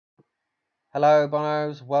Hello,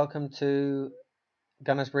 Bonos. Welcome to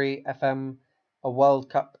Gunnersbury FM, a World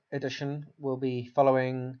Cup edition. We'll be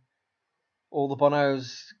following all the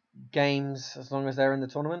Bonos games as long as they're in the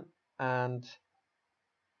tournament. And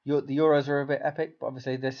the Euros are a bit epic, but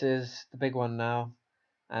obviously this is the big one now.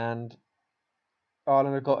 And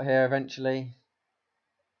Ireland have got here eventually.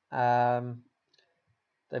 They've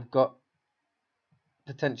got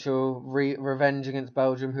potential revenge against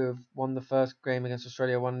Belgium, who have won the first game against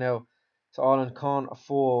Australia 1-0. So Ireland can't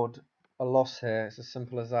afford a loss here. It's as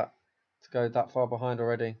simple as that, to go that far behind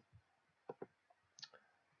already.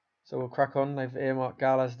 So we'll crack on. They've earmarked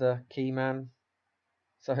Gal as the key man.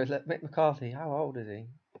 So let Mick McCarthy, how old is he?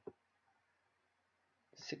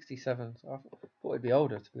 67. So I thought he'd be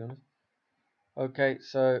older, to be honest. Okay,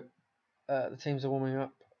 so the teams are warming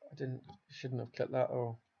up. Shouldn't have clicked that.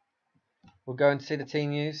 Or we'll go and see the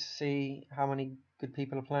team news, see how many good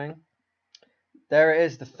people are playing. There it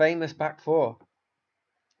is, the famous back four.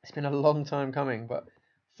 It's been a long time coming, but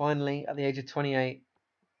finally, at the age of 28,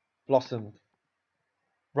 blossomed.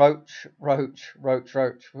 Roach. Looks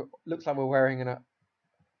like we're wearing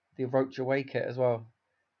the Roach away kit as well,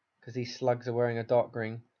 because these slugs are wearing a dark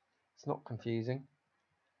green. It's not confusing.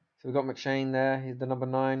 So we've got McShane there, he's the number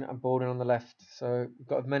 9, and Baldwin on the left. So we've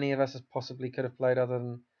got as many of us as possibly could have played, other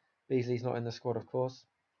than Beasley's not in the squad, of course.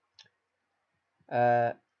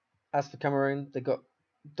 As for Cameroon, they've got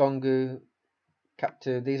Dongu,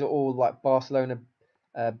 Captu. These are all like Barcelona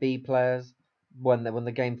B players when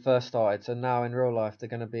the game first started. So now in real life, they're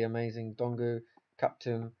going to be amazing. Dongu,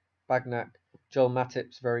 Captain, Bagnac, Joel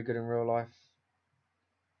Matip's very good in real life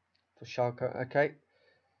for Schalke. Okay,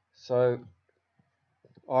 so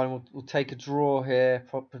Ireland will take a draw here,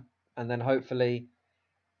 and then hopefully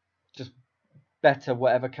just better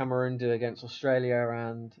whatever Cameroon do against Australia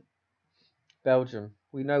and Belgium.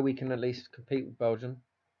 We know we can at least compete with Belgium.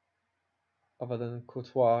 Other than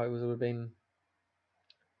Courtois, it would have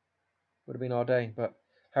been our day. But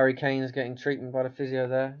Harry Kane's getting treatment by the physio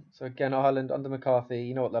there. So again, Ireland under McCarthy,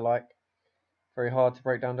 you know what they're like. Very hard to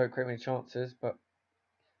break down, don't create many chances. But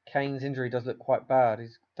Kane's injury does look quite bad.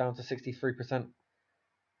 He's down to 63%.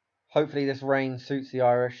 Hopefully this rain suits the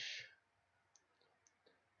Irish.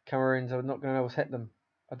 Cameroons are not going to know what's hit them.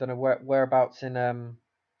 I don't know whereabouts in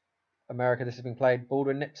America this has been played.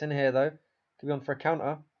 Baldwin nips in here though. Could be on for a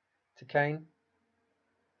counter to Kane.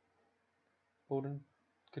 Baldwin,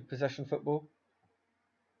 good possession football.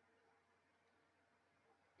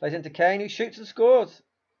 Plays into Kane, who shoots and scores.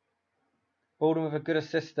 Baldwin with a good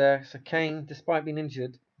assist there. So Kane, despite being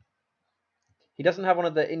injured, he doesn't have one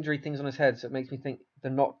of the injury things on his head, so it makes me think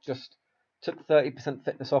they're not just took 30%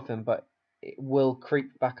 fitness off him, but it will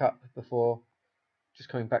creep back up before just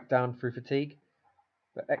coming back down through fatigue.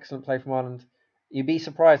 But excellent play from Ireland. You'd be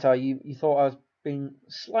surprised how you thought I was being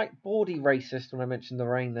slight bawdy racist when I mentioned the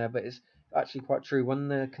rain there, but it's actually quite true. When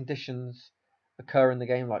the conditions occur in the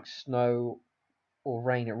game, like snow or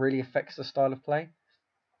rain, it really affects the style of play.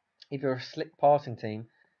 If you're a slick passing team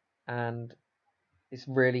and it's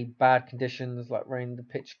really bad conditions like rain, the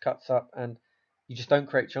pitch cuts up and you just don't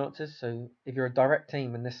create chances. So if you're a direct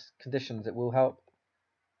team in this conditions, it will help.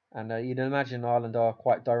 And you'd imagine Ireland are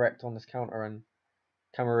quite direct on this counter, and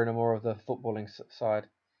Cameroon are more of the footballing side.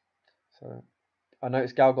 So I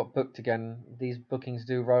noticed Gal got booked again. These bookings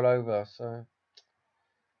do roll over, so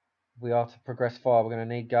if we are to progress far, we're going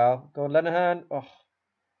to need Gal. Go on, Lenihan. Oh,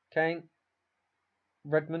 Kane.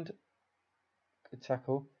 Redmond. Good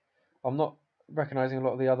tackle. I'm not recognising a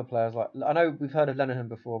lot of the other players. Like, I know we've heard of Lenihan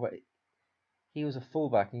before, but he was a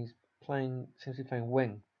fullback and seems to be playing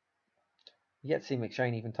wing. Yet to see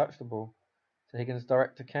McShane even touch the ball. So Higgins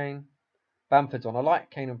direct to Kane. Bamford's on. I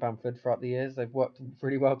like Kane and Bamford throughout the years. They've worked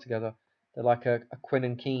really well together. They're like a Quinn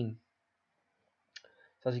and Keane.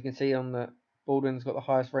 So as you can see on the Baldwin's got the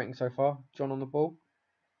highest rating so far. John on the ball.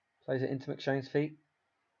 Plays it into McShane's feet.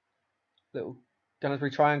 Little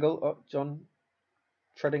Gunnersbury triangle. Oh, John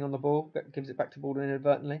treading on the ball. Gives it back to Baldwin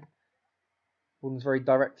inadvertently. Baldwin's very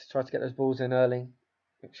direct. Tries to get those balls in early.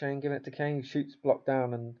 McShane giving it to Kane, who shoots, blocked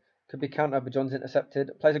down, and could be counter, but John's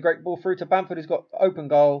intercepted. Plays a great ball through to Bamford, who's got open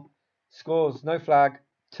goal. Scores, no flag.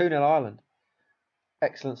 2-0 Ireland.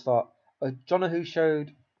 Excellent start. John who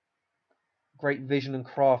showed great vision and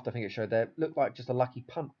craft, I think it showed there. It looked like just a lucky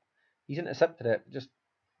punt. He's intercepted it, just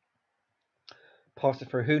passed it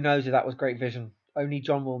through. Who knows if that was great vision? Only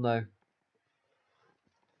John will know.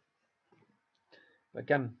 But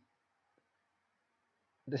again,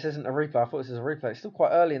 this isn't a replay. I thought this was a replay. It's still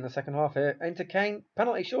quite early in the second half here. Into Kane.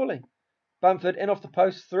 Penalty, surely. Bamford in off the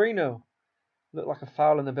post. 3-0. Looked like a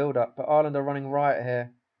foul in the build-up, but Ireland are running riot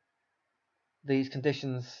here. These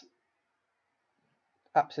conditions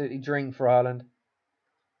absolutely dream for Ireland.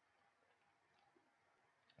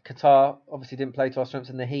 Qatar obviously didn't play to our strengths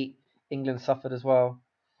in the heat. England suffered as well.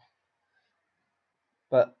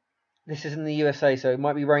 But this is in the USA, so it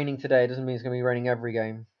might be raining today. It doesn't mean it's going to be raining every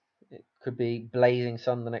game. It could be blazing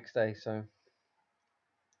sun the next day. So,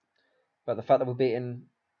 but the fact that we're beating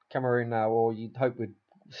Cameroon now, or you'd hope we'd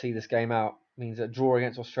see this game out, means that a draw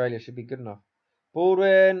against Australia should be good enough.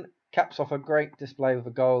 Baldwin caps off a great display with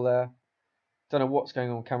a goal there. Don't know what's going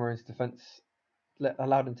on with Cameroon's defence.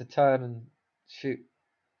 Allowed him to turn and shoot.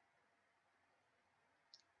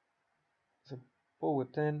 So ball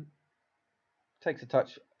whipped in. Takes a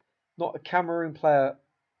touch. Not a Cameroon player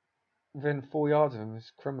within 4 yards of him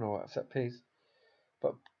is criminal at set piece.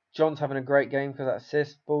 But John's having a great game because that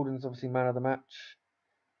assist. Baldwin's obviously man of the match.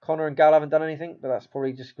 Connor and Gal haven't done anything, but that's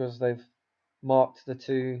probably just because they've marked the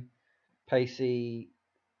two pacey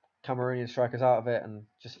Cameroonian strikers out of it and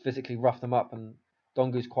just physically roughed them up. And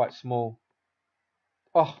Dongu's quite small.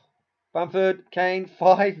 Oh, Bamford, Kane,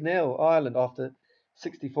 5-0 Ireland after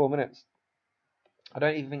 64 minutes. I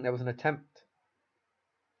don't even think there was an attempt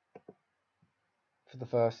for the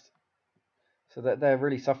first. So they're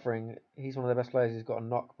really suffering. He's one of the best players. He's got a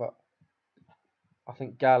knock, but I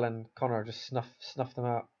think Gal and Connor just snuffed them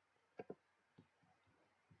out.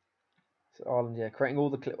 So Ireland, yeah, creating all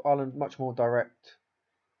the Ireland much more direct.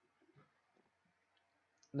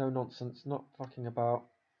 No nonsense, not fucking about.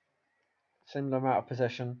 Similar amount of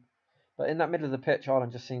possession. But in that middle of the pitch,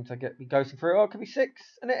 Ireland just seemed to be ghosting through. Oh, it could be 6,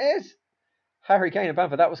 and it is. Harry Kane and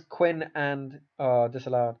Bamford. That was Quinn and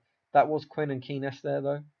disallowed. That was Quinn and Keenest there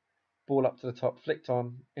though. Ball up to the top, flicked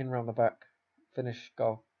on, in round the back, finish,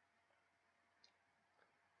 goal.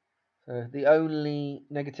 So the only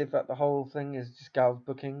negative at the whole thing is just Gal's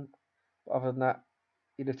booking. But other than that,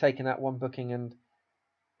 you'd have taken that one booking and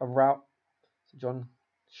a route. So John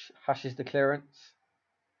hashes the clearance.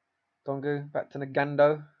 Dongu back to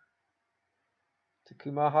Nagando. To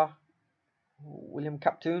Kumaha. William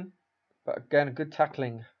Captoon. But again, a good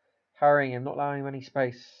tackling. Harrying him, not allowing him any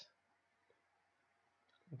space.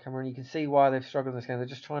 And Cameroon, you can see why they've struggled in this game. They're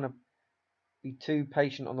just trying to be too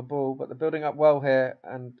patient on the ball. But they're building up well here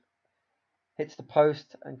and hits the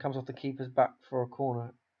post and comes off the keeper's back for a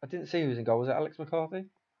corner. I didn't see who was in goal. Was it Alex McCarthy?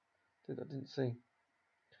 I didn't see.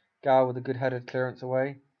 Gal with a good headed clearance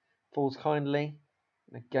away. Falls kindly.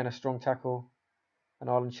 And again, a strong tackle. And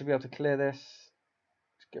Ireland should be able to clear this.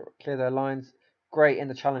 Clear their lines. Great in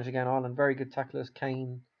the challenge again, Ireland. Very good tacklers.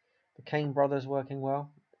 Kane. The Kane brothers working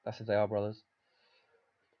well. That's if they are brothers.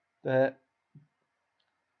 They're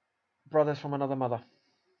brothers from another mother.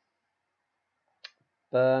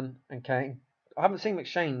 Byrne and Kane. I haven't seen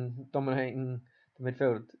McShane dominating the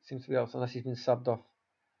midfield. It seems to be else, unless he's been subbed off.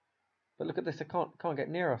 But look at this. They can't get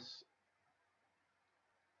near us.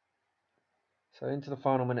 So into the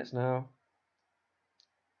final minutes now.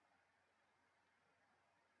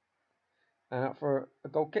 And out for a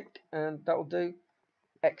goal kick. And that will do.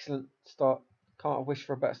 Excellent start. Can't wish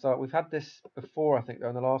for a better start. We've had this before, I think, though,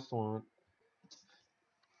 in the last tournament.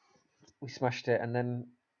 We smashed it and then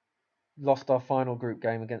lost our final group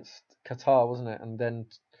game against Qatar, wasn't it? And then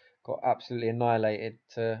got absolutely annihilated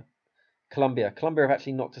to Colombia. Colombia have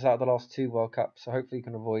actually knocked us out of the last 2 World Cups, so hopefully you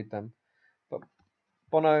can avoid them. But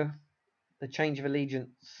Bono, the change of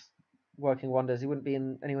allegiance, working wonders. He wouldn't be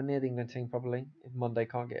anywhere near the England team probably if Monday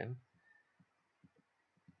can't get in.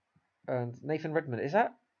 And Nathan Redmond,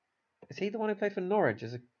 is he the one who played for Norwich?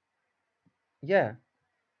 Yeah,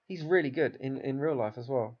 he's really good in real life as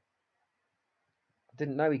well. I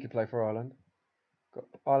didn't know he could play for Ireland.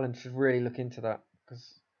 Ireland should really look into that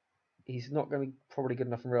because he's not going to be probably good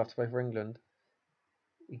enough in real life to play for England.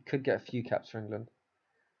 He could get a few caps for England.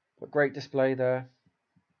 But great display there.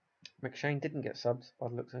 McShane didn't get subbed by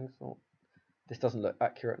the looks of things. Oh, this doesn't look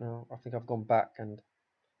accurate now. I think I've gone back and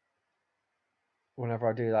whenever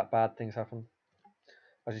I do that, bad things happen.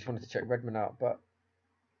 I just wanted to check Redmond out, but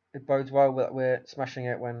it bodes well that we're smashing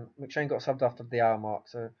it when McShane got subbed after the hour mark,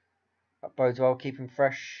 so that bodes well. Keep him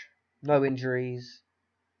fresh, no injuries.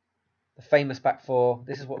 The famous back four.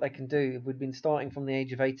 This is what they can do. If we'd been starting from the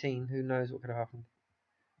age of 18, who knows what could have happened.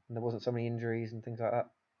 And there wasn't so many injuries and things like that.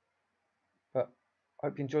 But I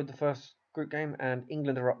hope you enjoyed the first group game, and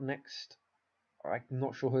England are up next. I'm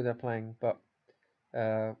not sure who they're playing, but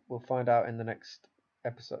we'll find out in the next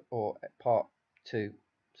episode or part 2.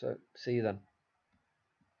 So see you then.